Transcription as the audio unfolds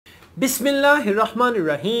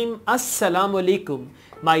Bismillahirrahmanirrahim. Assalamu alaikum.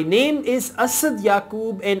 My name is Asad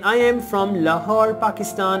Yaqub and I am from Lahore,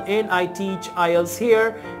 Pakistan, and I teach Ielts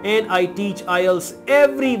here and I teach Ielts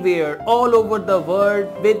everywhere all over the world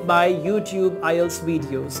with my YouTube Ielts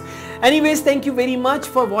videos. Anyways, thank you very much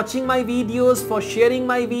for watching my videos, for sharing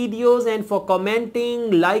my videos and for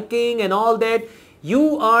commenting, liking and all that.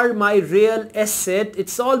 You are my real asset.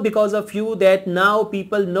 It's all because of you that now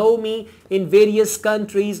people know me in various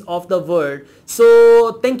countries of the world.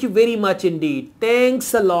 So thank you very much indeed.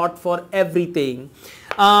 Thanks a lot for everything.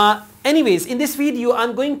 Anyways, in this video,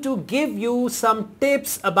 I'm going to give you some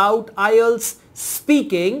tips about Ielts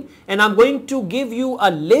speaking and I'm going to give you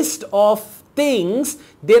a list of things.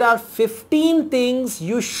 There are 15 things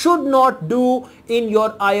you should not do in your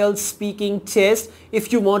Ielts speaking test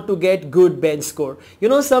if you want to get good bench score. You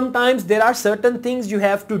know, sometimes there are certain things you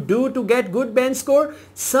have to do to get good bench score.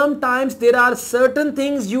 Sometimes there are certain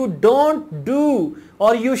things you don't do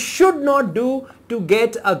or you should not do to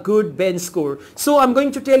get a good bench score. So I'm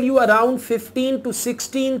going to tell you around 15 to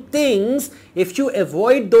 16 things. If you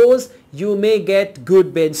avoid those, you may get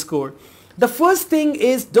good bench score. The first thing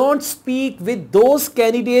is don't speak with those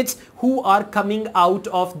candidates who are coming out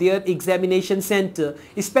of their examination center,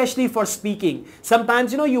 especially for speaking.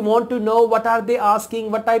 Sometimes, you want to know what are they asking,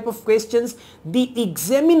 what type of questions. The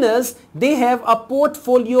examiners, they have a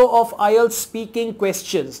portfolio of Ielts speaking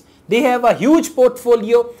questions. They have a huge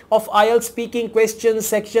portfolio of Ielts speaking questions,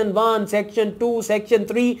 section 1, section 2, section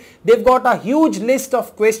 3. They've got a huge list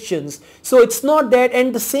of questions. So it's not that,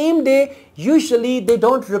 and the same day, usually they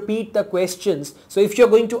don't repeat the questions. So if you're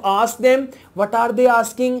going to ask them, what are they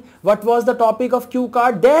asking? What was the topic of cue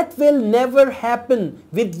card? That will never happen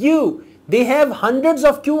with you. They have hundreds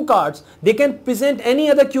of cue cards. They can present any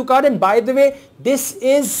other cue card, and by the way, this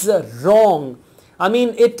is wrong. I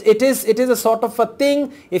mean, it is a sort of a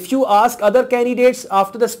thing. If you ask other candidates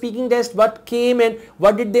after the speaking test what came and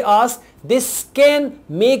what did they ask, this can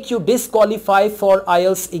make you disqualify for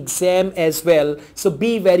Ielts exam as well. So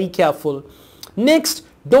be very careful. Next,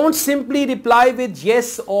 don't simply reply with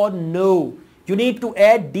yes or no. You need to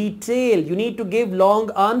add detail. You need to give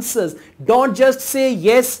long answers. Don't just say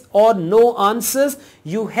yes or no answers.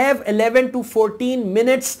 You have 11 to 14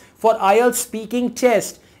 minutes for Ielts speaking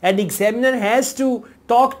test. And examiner has to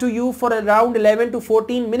talk to you for around 11 to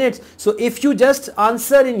 14 minutes. So if you just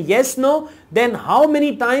answer in yes, no, then how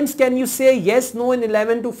many times can you say yes, no in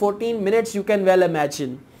 11 to 14 minutes? You can well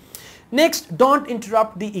imagine. Next, don't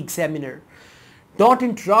interrupt the examiner. Don't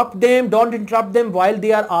interrupt them. Don't interrupt them while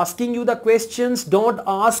they are asking you the questions. Don't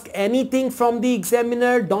ask anything from the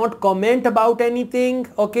examiner. Don't comment about anything.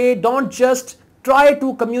 Okay, don't just try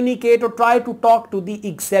to communicate or try to talk to the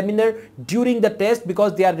examiner during the test,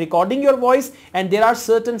 because they are recording your voice and there are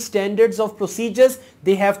certain standards of procedures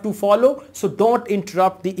they have to follow. So don't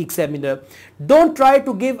interrupt the examiner. Don't try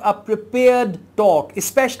to give a prepared talk,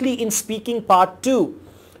 especially in speaking part 2.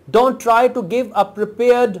 Don't try to give a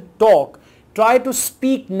prepared talk. Try to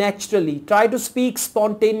speak naturally. Try to speak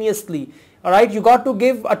spontaneously. Alright, you got to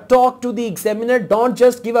give a talk to the examiner. Don't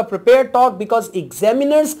just give a prepared talk, because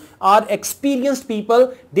examiners are experienced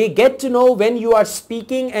people. They get to know when you are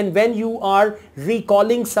speaking and when you are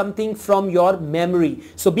recalling something from your memory.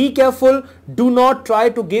 So be careful. Do not try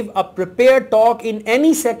to give a prepared talk in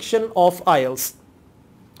any section of Ielts.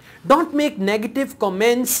 Don't make negative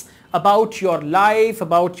comments about your life,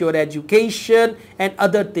 about your education and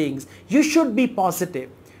other things. You should be positive.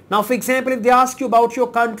 Now, for example, if they ask you about your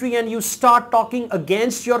country and you start talking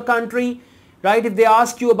against your country, right? If they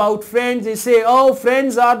ask you about friends, they say, oh,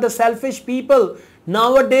 friends are the selfish people.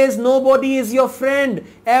 Nowadays, nobody is your friend.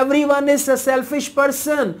 Everyone is a selfish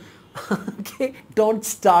person. Okay, don't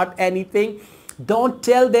start anything. Don't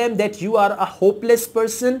tell them that you are a hopeless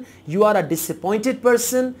person, you are a disappointed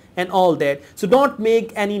person and all that. So don't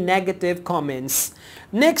make any negative comments.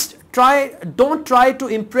 Next, don't try to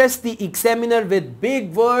impress the examiner with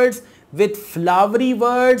big words, with flowery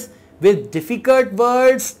words, with difficult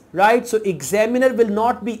words, right? So examiner will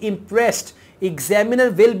not be impressed. Examiner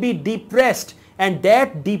will be depressed, and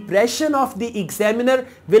that depression of the examiner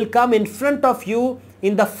will come in front of you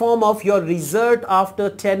in the form of your result after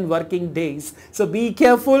 10 working days. So be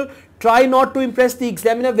careful. Try not to impress the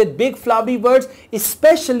examiner with big flowery words,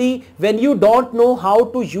 especially when you don't know how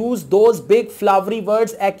to use those big flowery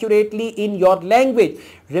words accurately in your language.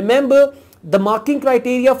 Remember, the marking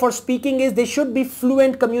criteria for speaking is they should be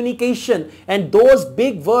fluent communication, and those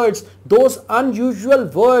big words, those unusual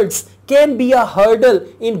words can be a hurdle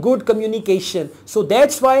in good communication. So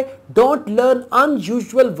that's why don't learn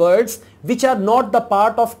unusual words which are not the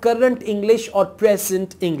part of current English or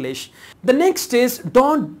present English. The next is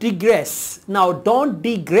don't digress. Now don't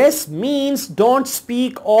digress means don't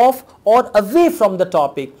speak off or away from the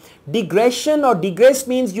topic. Digression or digress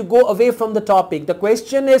means you go away from the topic. The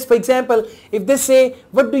question is, for example, if they say,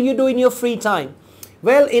 what do you do in your free time?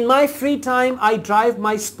 Well, in my free time, I drive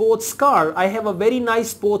my sports car. I have a very nice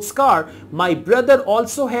sports car. My brother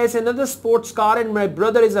also has another sports car, and my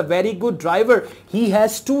brother is a very good driver. He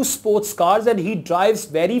has 2 sports cars and he drives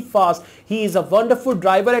very fast. He is a wonderful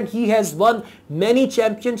driver and he has won many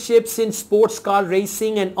championships in sports car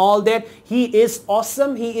racing and all that. He is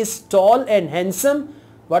awesome. He is tall and handsome.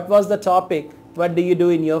 What was the topic? What do you do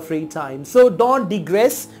in your free time? So don't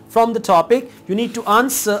digress from the topic. You need to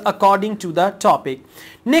answer according to the topic.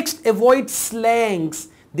 Next, avoid slangs.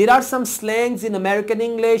 There are some slangs in American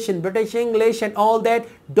English, in British English and all that.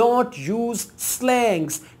 Don't use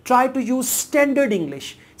slangs. Try to use standard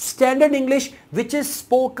English. Standard English which is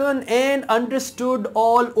spoken and understood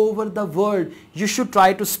all over the world. You should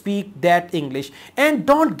try to speak that English. And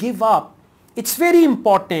don't give up. It's very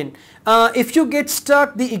important. If you get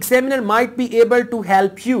stuck, the examiner might be able to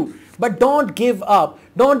help you. But don't give up.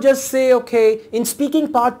 Don't just say, okay, in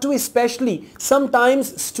speaking part 2 especially,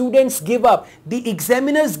 sometimes students give up. The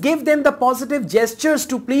examiners give them the positive gestures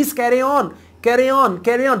to please carry on, carry on,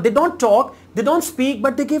 carry on. They don't talk, they don't speak,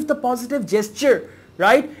 but they give the positive gesture,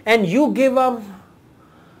 right? And you give up,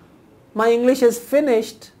 my English is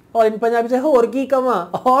finished. Or in Punjabi say, "Aur ki kama?"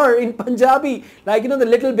 Or in Punjabi, like the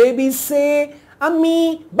little babies say,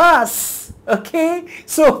 "Ammi bas." Okay,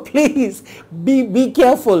 so please be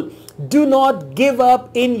careful. Do not give up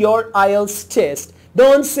in your IELTS test.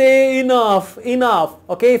 Don't say enough.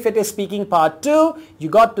 Okay, if it is speaking part 2, you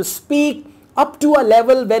got to speak up to a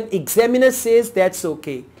level when examiner says that's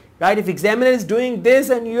okay, right? If examiner is doing this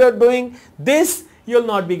and you are doing this,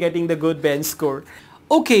 you'll not be getting the good bench score.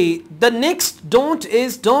 Okay, the next don't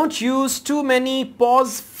is don't use too many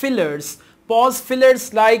pause fillers. Pause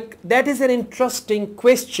fillers, like, that is an interesting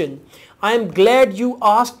question. I am glad you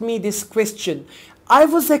asked me this question. I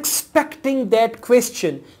was expecting that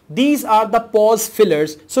question. These are the pause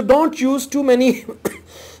fillers. So don't use too many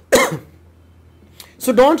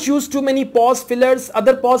so don't use too many pause fillers.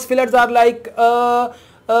 Other pause fillers are like and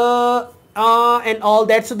all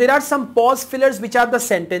that. So there are some pause fillers which are the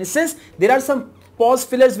sentences. There are some pause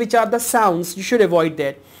fillers which are the sounds. You should avoid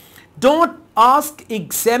that. Don't ask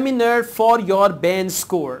examiner for your band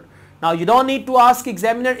score. Now you don't need to ask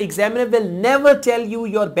examiner. Examiner will never tell you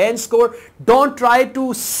your band score. Don't try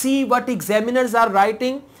to see what examiners are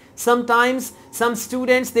writing. Sometimes some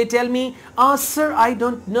students, they tell me, sir, I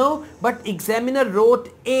don't know, but examiner wrote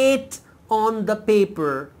 8 on the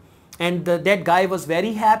paper. And that guy was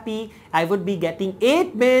very happy. I would be getting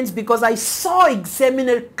 8 bands because I saw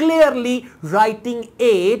examiner clearly writing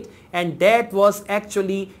 8, and that was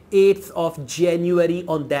actually 8th of January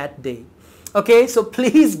on that day. Okay, so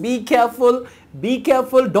please be careful. Be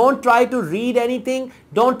careful. Don't try to read anything.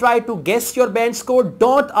 Don't try to guess your band score.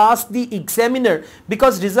 Don't ask the examiner,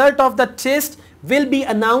 because result of the test will be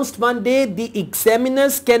announced one day. The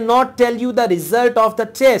examiners cannot tell you the result of the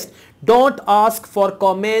test. Don't ask for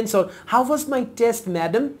comments or how was my test,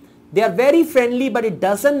 madam? They are very friendly, but it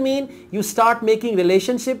doesn't mean you start making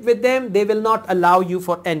relationship with them. They will not allow you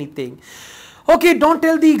for anything. Okay, don't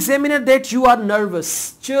tell the examiner that you are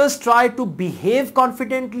nervous. Just try to behave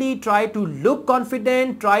confidently, try to look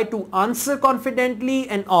confident, try to answer confidently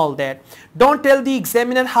and all that. Don't tell the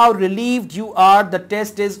examiner how relieved you are the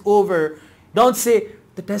test is over. Don't say,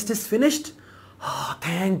 the test is finished. Oh,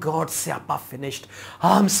 thank God, Siapa finished.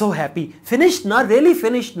 Oh, I'm so happy. Finished na? Really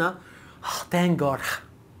finished na? Oh, thank God.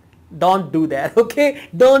 Don't do that, okay?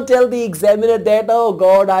 Don't tell the examiner that, oh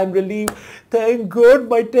God, I'm relieved. Thank God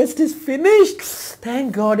my test is finished.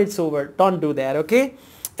 Thank God it's over. Don't do that, okay?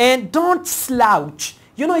 And don't slouch.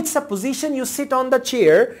 You know, it's a position you sit on the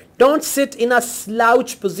chair. Don't sit in a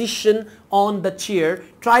slouch position on the chair.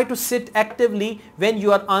 Try to sit actively when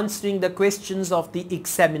you are answering the questions of the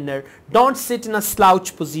examiner. Don't sit in a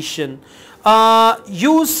slouch position.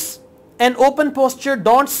 Use an open posture.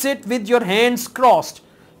 Don't sit with your hands crossed.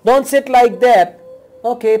 Don't sit like that.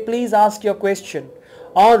 Okay, please ask your question.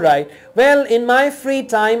 Alright, well, in my free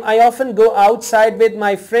time, I often go outside with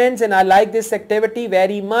my friends and I like this activity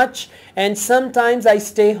very much, and sometimes I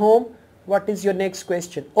stay home. What is your next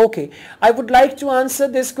question? Okay, I would like to answer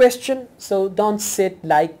this question, so don't sit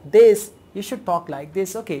like this. You should talk like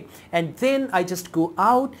this, okay? And then I just go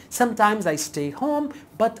out. Sometimes I stay home,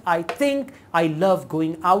 but I think I love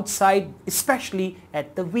going outside, especially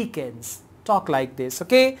at the weekends. Talk like this,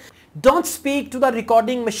 okay? Don't speak to the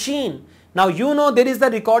recording machine. Now you know there is the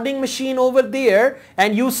recording machine over there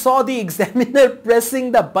and you saw the examiner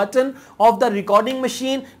pressing the button of the recording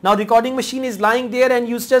machine. Now recording machine is lying there and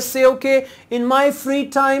you just say, okay, in my free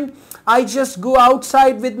time I just go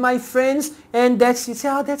outside with my friends, and you say,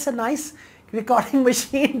 oh, that's a nice recording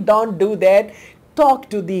machine. Don't do that. Talk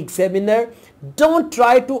to the examiner. Don't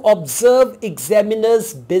try to observe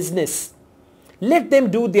examiner's business. Let them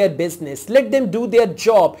do their business. Let them do their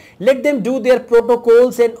job. Let them do their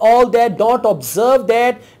protocols and all that. Don't observe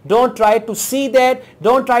that. Don't try to see that.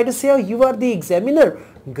 Don't try to say, oh, you are the examiner.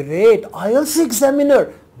 Great. IELTS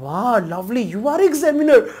examiner. Wow, lovely. You are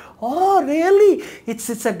examiner. Oh, really?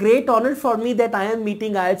 It's a great honor for me that I am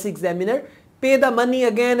meeting IELTS examiner. Pay the money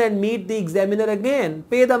again and meet the examiner again.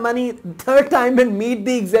 Pay the money third time and meet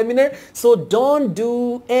the examiner. So don't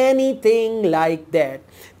do anything like that.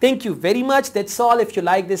 Thank you very much. That's all. If you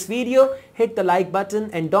like this video, hit the like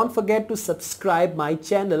button and don't forget to subscribe my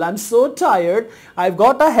channel. I'm so tired. I've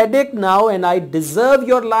got a headache now and I deserve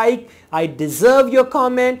your like. I deserve your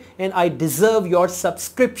comment and I deserve your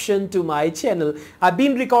subscription to my channel. I've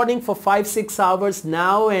been recording for 5-6 hours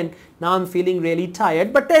now and now I'm feeling really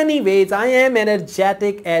tired. But anyways, I am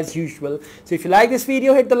energetic as usual. So if you like this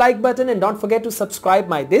video, hit the like button and don't forget to subscribe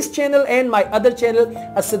this channel and my other channel,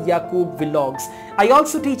 Asad Yaqub Vlogs. I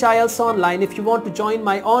also teach IELTS online. If you want to join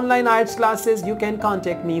my online IELTS classes, you can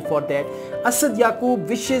contact me for that. Asad Yaqub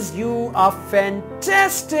wishes you a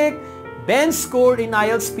fantastic bench score in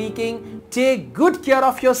IELTS speaking. Take good care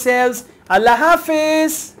of yourselves. Allah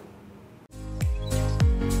Hafiz.